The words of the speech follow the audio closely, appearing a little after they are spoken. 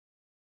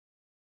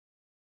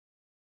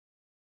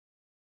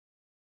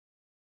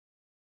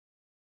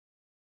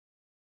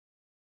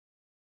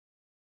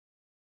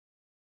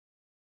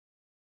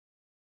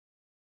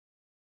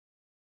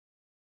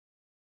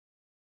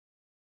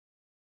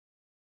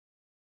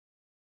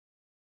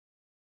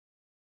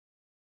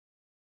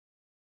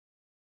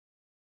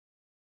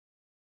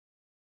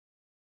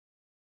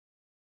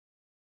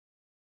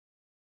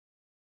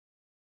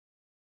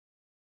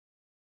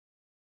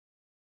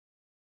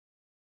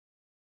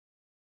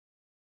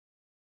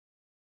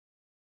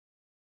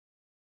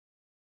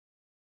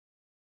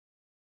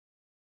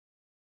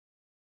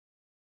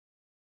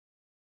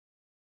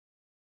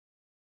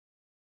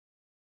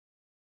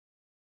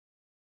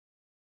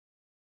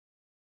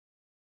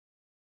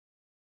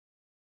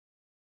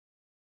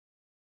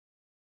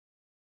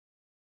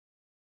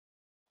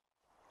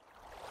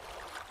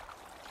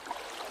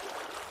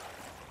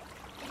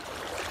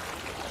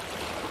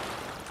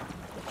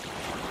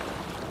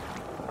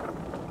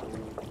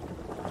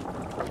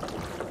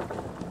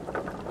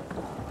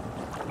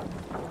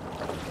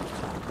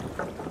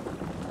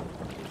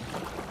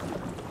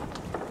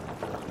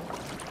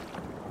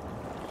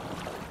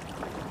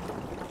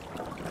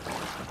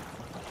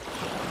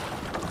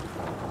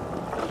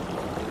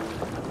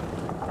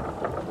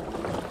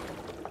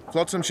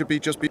Flotsam should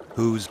just be...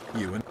 Who's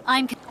you and...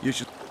 I'm... You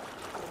should...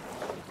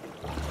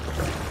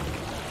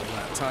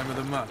 That time of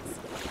the month.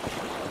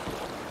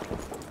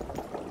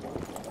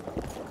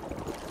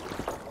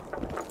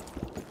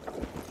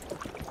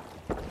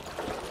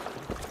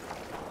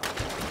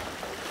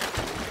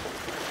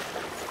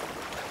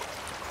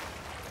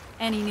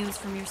 Any news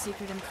from your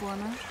secret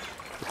informer?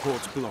 The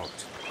port's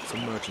blocked.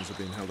 Some merchants are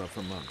being held up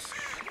for months.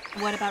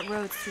 What about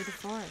roads through the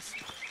forest?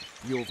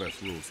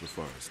 Yorveth rules the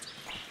forest.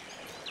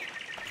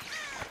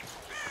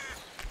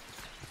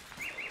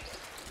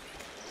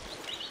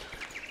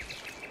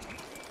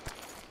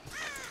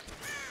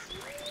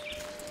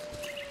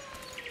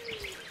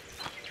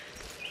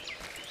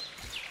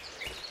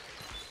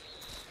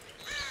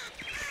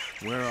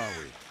 Where are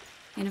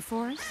we? In a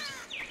forest?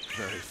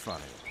 Very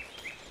funny.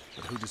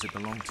 But who does it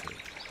belong to?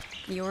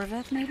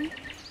 Yorveth, maybe?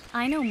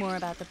 I know more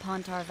about the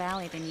Pontar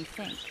Valley than you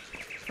think.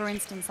 For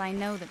instance, I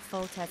know that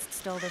Foltest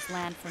stole this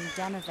land from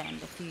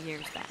Demavend a few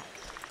years back.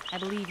 I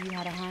believe you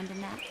had a hand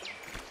in that?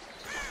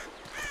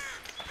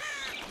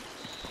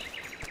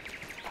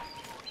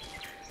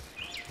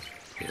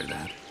 Hear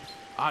that?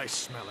 I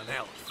smell an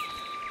elf.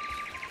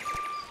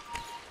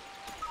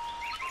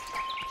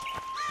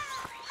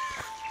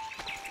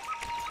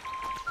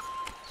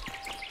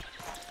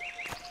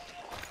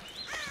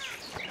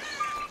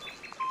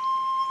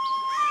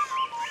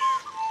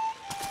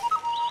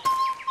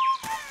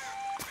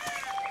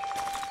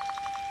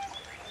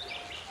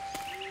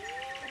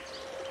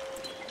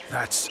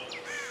 That's...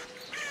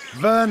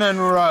 Vernon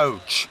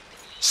Roach,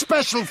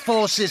 Special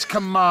Forces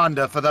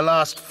Commander for the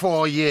last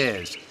 4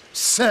 years,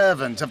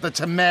 servant of the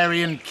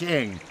Temerian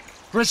King,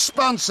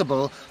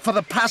 responsible for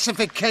the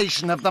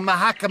pacification of the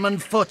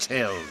Mahakaman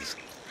foothills,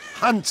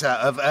 hunter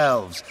of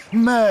elves,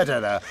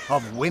 murderer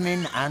of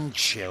women and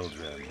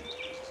children,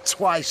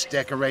 twice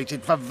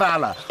decorated for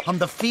valor on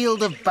the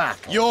field of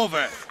battle.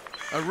 Yorveth,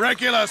 a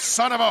regular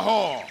son of a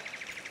whore!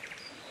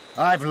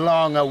 I've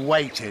long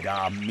awaited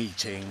our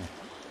meeting.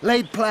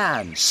 Laid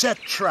plans, set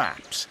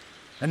traps,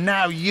 and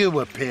now you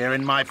appear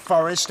in my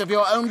forest of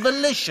your own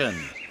volition.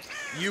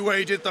 You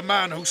aided the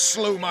man who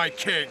slew my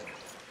king.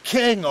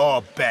 King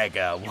or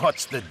beggar,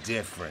 what's the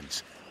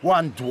difference?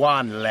 One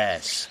Dwan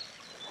less.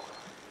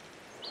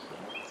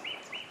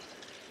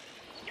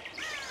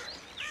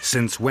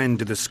 Since when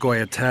do the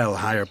Scoia'tael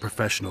hire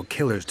professional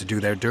killers to do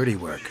their dirty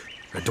work?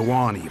 A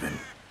Dwan, even.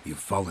 You've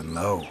fallen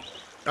low.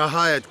 A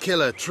hired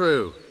killer,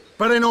 true.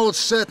 But in all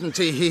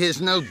certainty, he is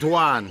no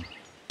Dwan.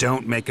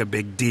 Don't make a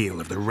big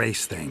deal of the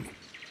race thing.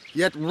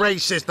 Yet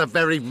race is the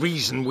very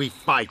reason we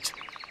fight.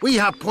 We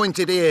have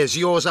pointed ears,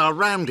 yours are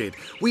rounded.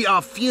 We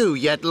are few,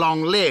 yet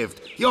long-lived.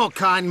 Your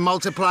kind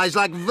multiplies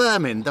like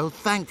vermin, though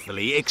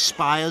thankfully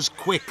expires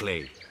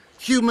quickly.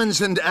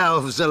 Humans and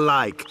elves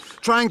alike,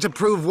 trying to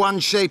prove one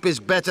shape is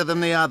better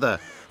than the other.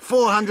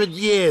 400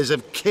 years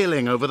of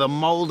killing over the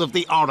mold of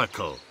the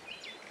Oracle.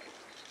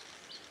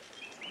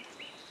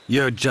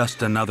 You're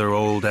just another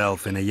old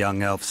elf in a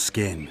young elf's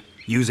skin,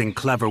 using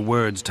clever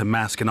words to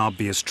mask an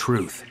obvious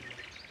truth.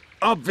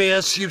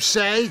 Obvious, you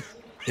say?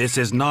 This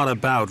is not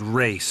about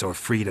race or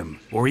freedom,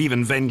 or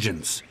even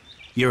vengeance.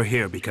 You're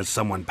here because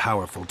someone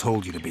powerful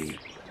told you to be.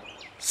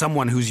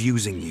 Someone who's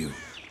using you.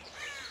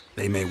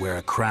 They may wear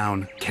a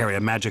crown, carry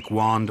a magic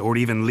wand, or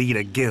even lead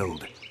a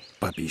guild.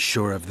 But be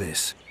sure of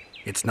this.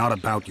 It's not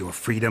about your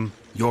freedom,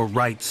 your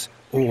rights,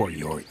 or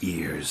your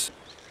ears.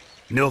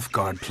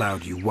 Nilfgaard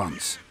plowed you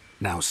once.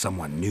 Now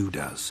someone new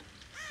does.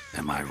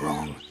 Am I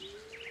wrong?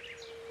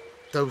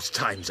 Those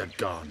times are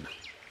gone.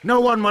 No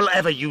one will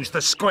ever use the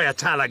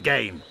Scoia'tael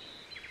again.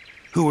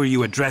 Who are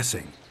you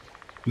addressing?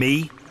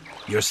 Me?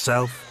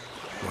 Yourself?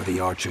 Or the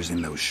archers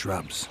in those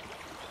shrubs?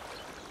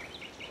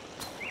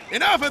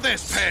 Enough of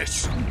this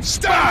piss!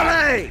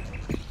 Stop!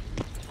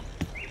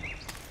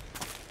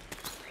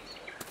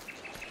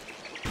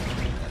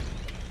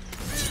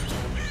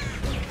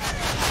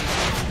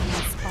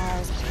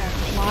 Spars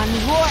have one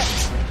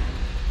horse!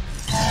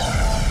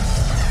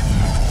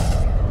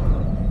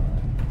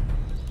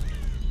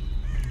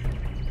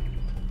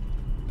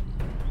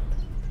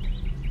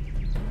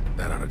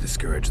 That ought to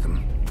discourage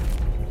them.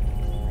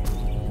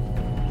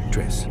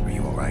 Triss, are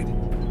you all right?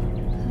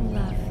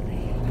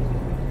 Lovely.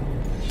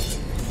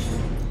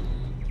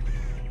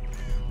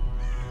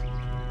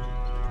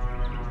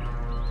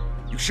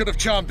 You should have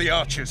charmed the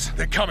archers.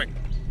 They're coming.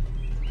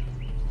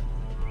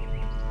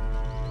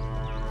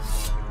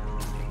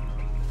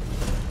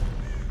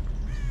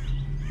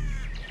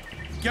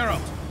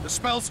 Geralt, the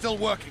spell's still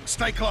working.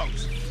 Stay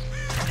close.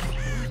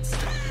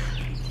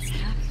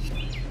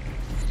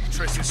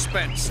 Triss is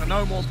spent, so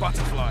no more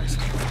butterflies.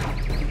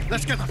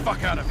 Let's get the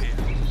fuck out of here.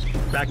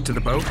 Back to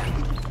the boat?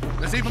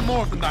 There's even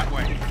more of them that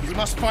way. We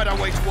must fight our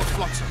way towards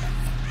Flotsam.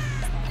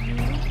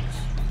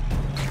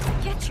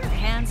 Get your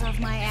hands off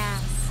my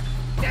ass.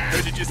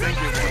 Who did you think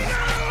you were?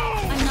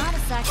 I'm not a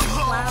sack of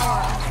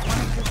flour. I'm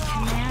one of his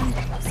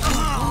commandos.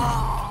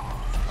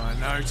 I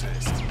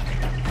noticed.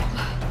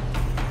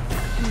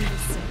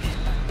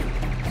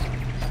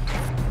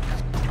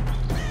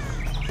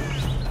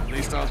 At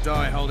least I'll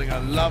die holding a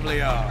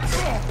lovely ass.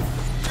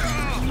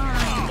 mine.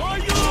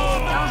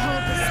 I'll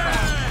hold the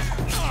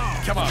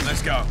spell. Come on,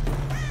 let's go.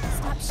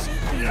 Stop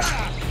shaking.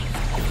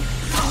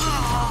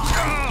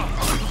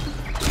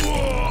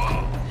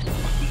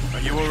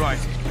 Are you all right?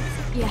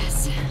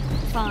 Yes,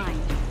 fine.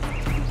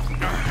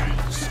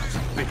 Sons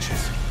of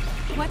bitches.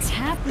 What's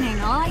happening?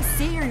 All I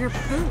see are your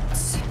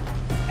boots.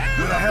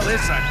 Who the hell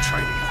is that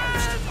trading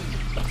post?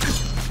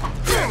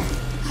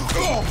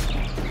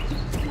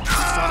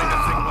 Starting to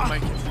think we'll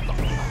make it.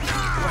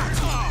 Wait.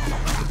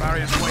 The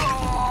barrier's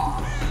waiting.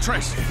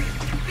 Trish,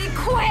 Be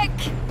quick!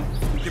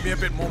 give me a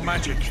bit more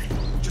magic.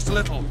 Just a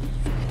little.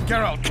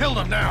 Geralt, kill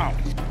them now!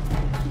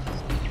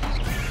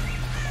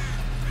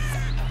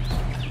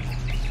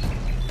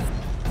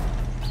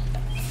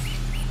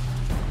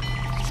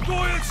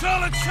 Squirrels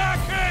are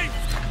attacking!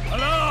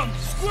 Alarm!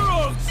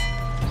 Squirrels!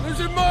 There's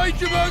a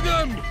mage among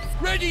them!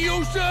 Ready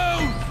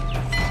yourselves!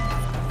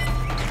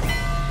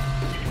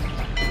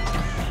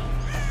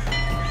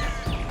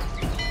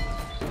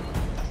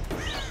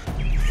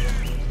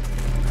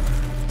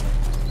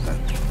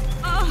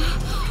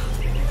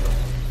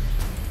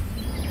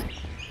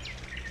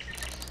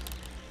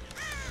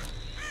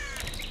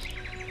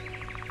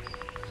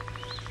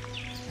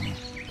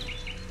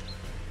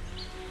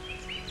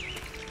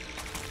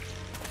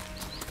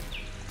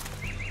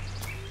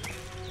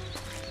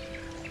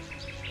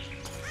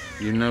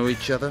 You know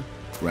each other?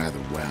 Rather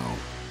well,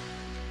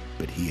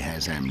 but he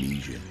has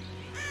amnesia.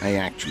 I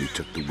actually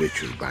took the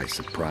Witcher by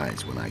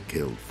surprise when I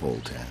killed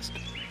Foltest.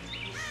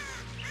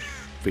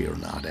 Fear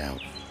not,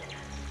 Elf.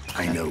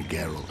 I know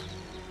Geralt.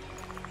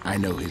 I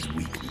know his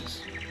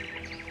weakness.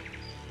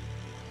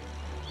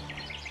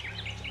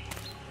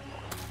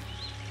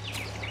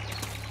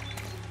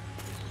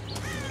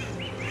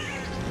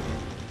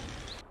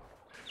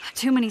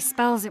 Too many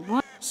spells at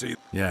once. See,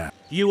 Yeah.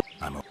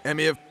 I'm a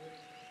Emmy of...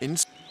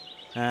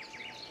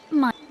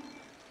 My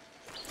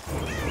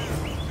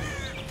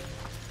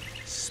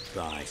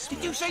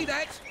Did you see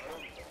that?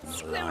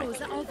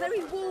 squirrels are our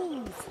very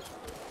wolves.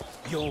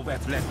 You've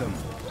led them.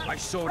 I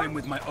saw them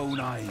with my own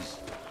eyes.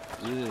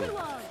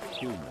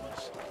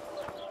 Humans.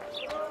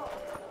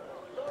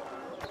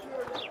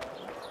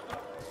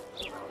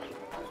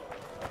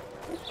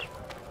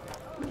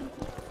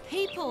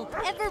 People,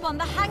 everyone,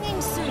 the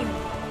hanging soon.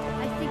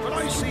 I think. Will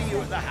I see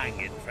you at the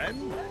hanging,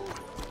 friend?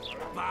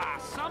 Ah,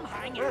 some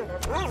hanging.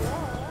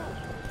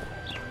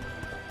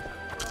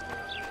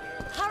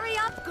 Hurry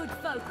up, good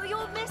folk, or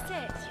you'll miss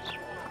it.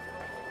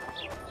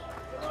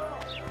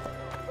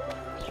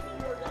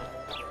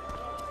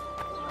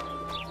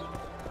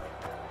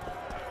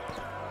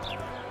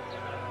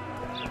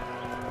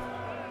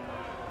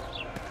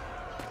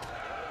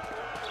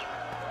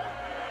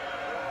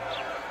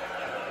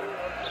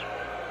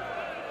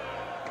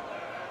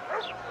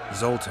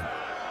 Zoltan.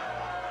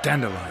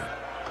 Dandelion,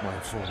 my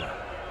informer.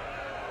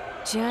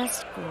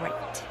 Just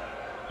great.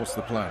 What's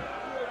the plan?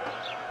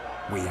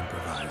 We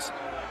improvise.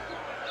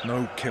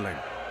 No killing.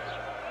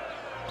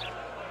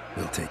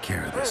 We'll take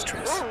care of this,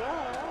 Triss.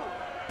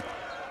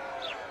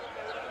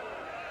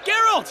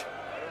 Geralt!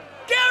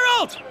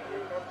 Geralt!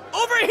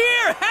 Over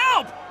here!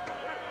 Help!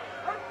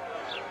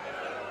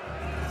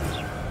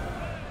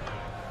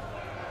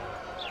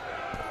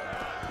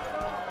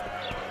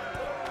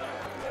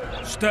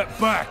 Step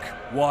back,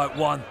 White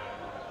One.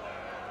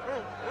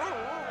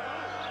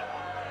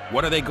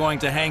 What are they going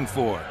to hang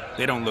for?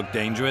 They don't look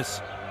dangerous.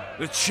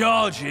 The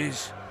charge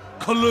is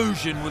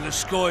collusion with a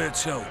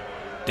Scoia'tael.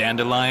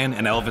 Dandelion,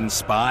 an elven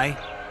spy?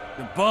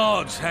 The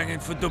bard's hanging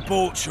for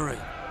debauchery.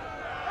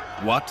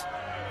 What?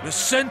 The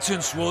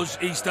sentence was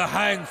he's to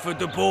hang for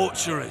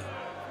debauchery.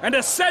 And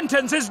a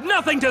sentence is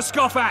nothing to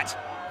scoff at!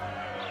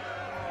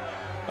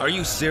 Are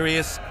you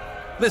serious?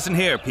 Listen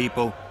here,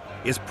 people.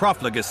 Is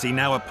profligacy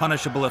now a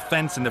punishable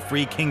offense in the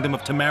free kingdom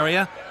of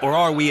Temeria? Or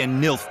are we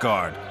in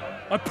Nilfgaard?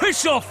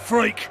 Piss off,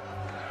 freak!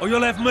 Or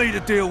you'll have me to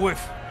deal with.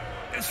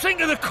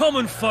 Think of the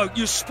common folk,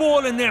 you're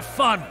spoiling their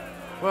fun.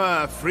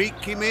 Well, a freak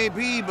he may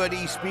be, but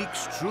he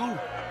speaks true.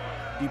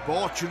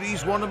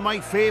 Debauchery's one of my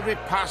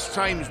favourite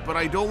pastimes, but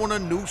I don't want a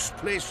noose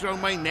placed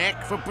around my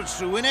neck for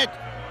pursuing it.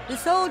 The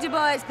soldier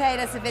boys paid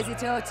us a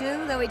visit or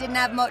two, though we didn't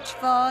have much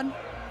fun.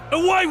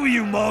 Away with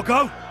you,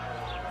 Margot!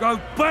 Go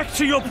back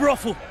to your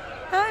brothel.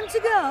 Time to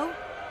go.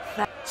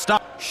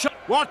 Stop!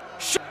 What?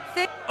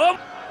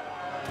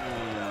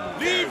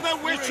 Leave the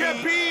Witcher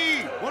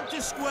be! Want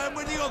to squirm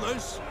with the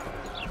others?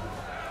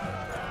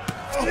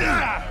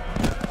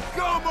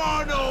 Come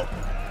on up!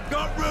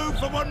 Got room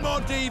for one more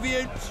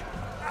deviant?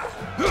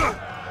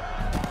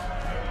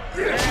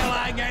 They'll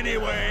hang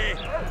anyway!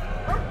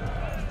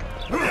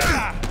 You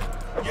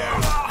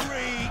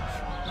freak!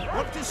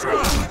 Want to squirm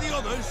with the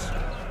others?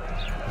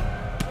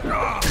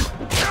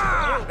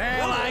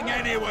 They'll hang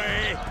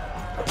anyway!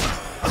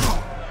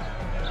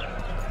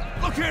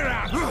 Look here,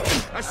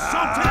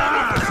 assaulting an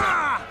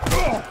officer!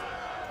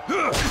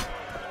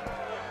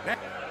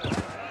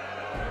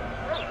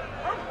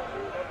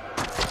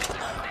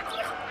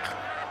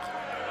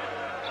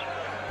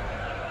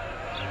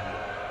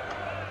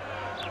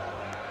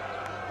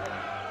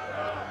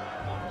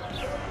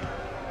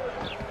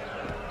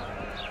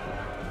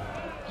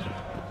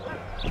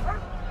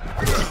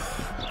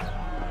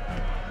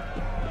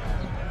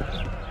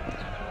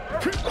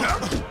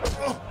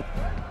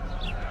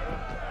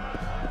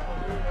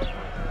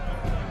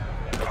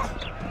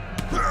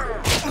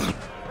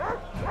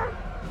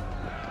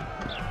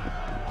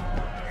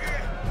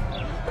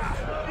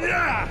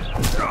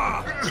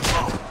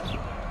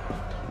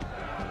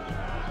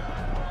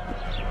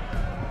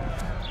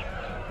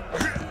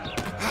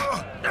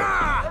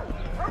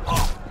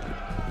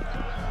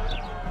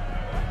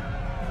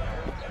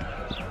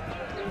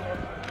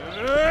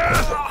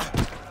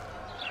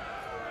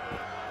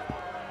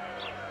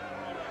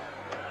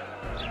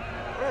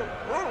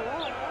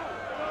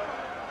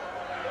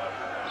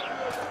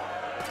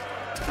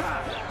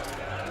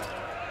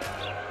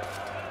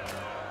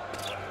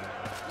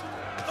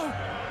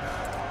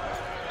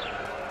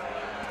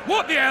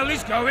 What the hell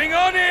is going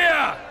on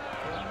here?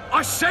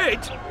 I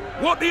said,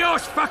 what the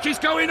arse fuck is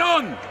going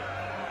on?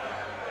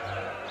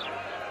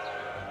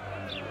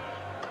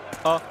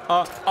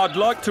 I'd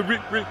like to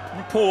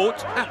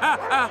report.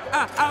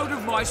 Out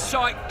of my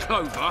sight,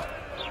 Clover.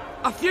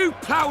 A few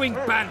ploughing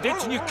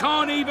bandits and you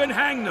can't even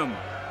hang them.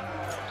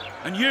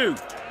 And you,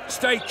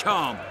 stay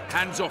calm,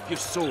 hands off your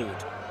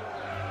sword.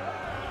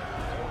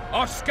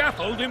 Our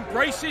scaffold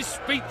embraces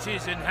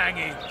speeches and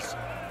hangings.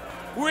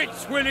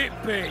 Which will it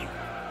be?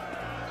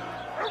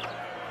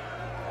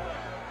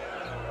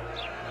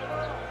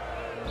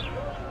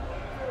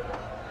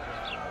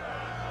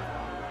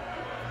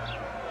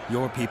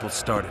 Your people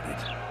started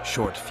it.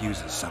 Short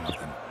fuses, some of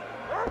them.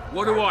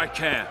 What do I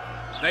care?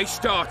 They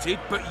started,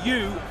 but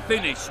you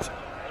finished.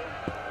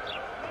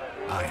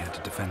 I had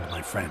to defend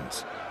my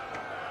friends.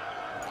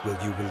 Will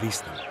you release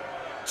them?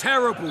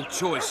 Terrible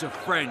choice of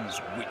friends,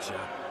 Witcher.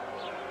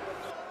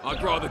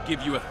 I'd rather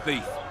give you a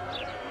thief.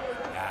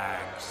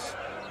 Relax.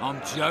 I'm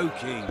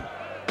joking.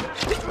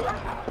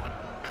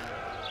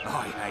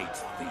 I hate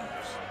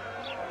thieves.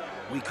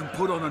 We can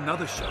put on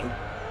another show.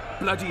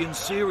 Bloody and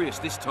serious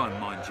this time,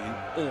 mind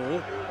you. Or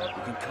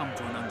we can come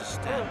to an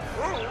understanding.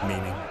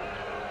 Meaning?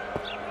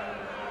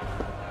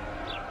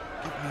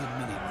 Give me a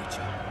minute,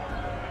 Witcher.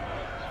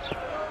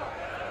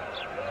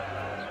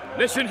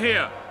 Listen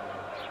here.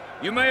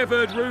 You may have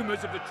heard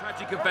rumours of the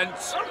tragic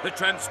events that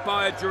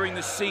transpired during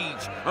the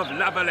siege of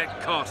Lavalette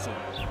Castle.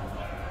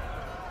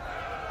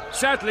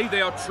 Sadly,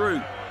 they are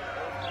true.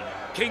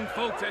 King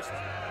Foltest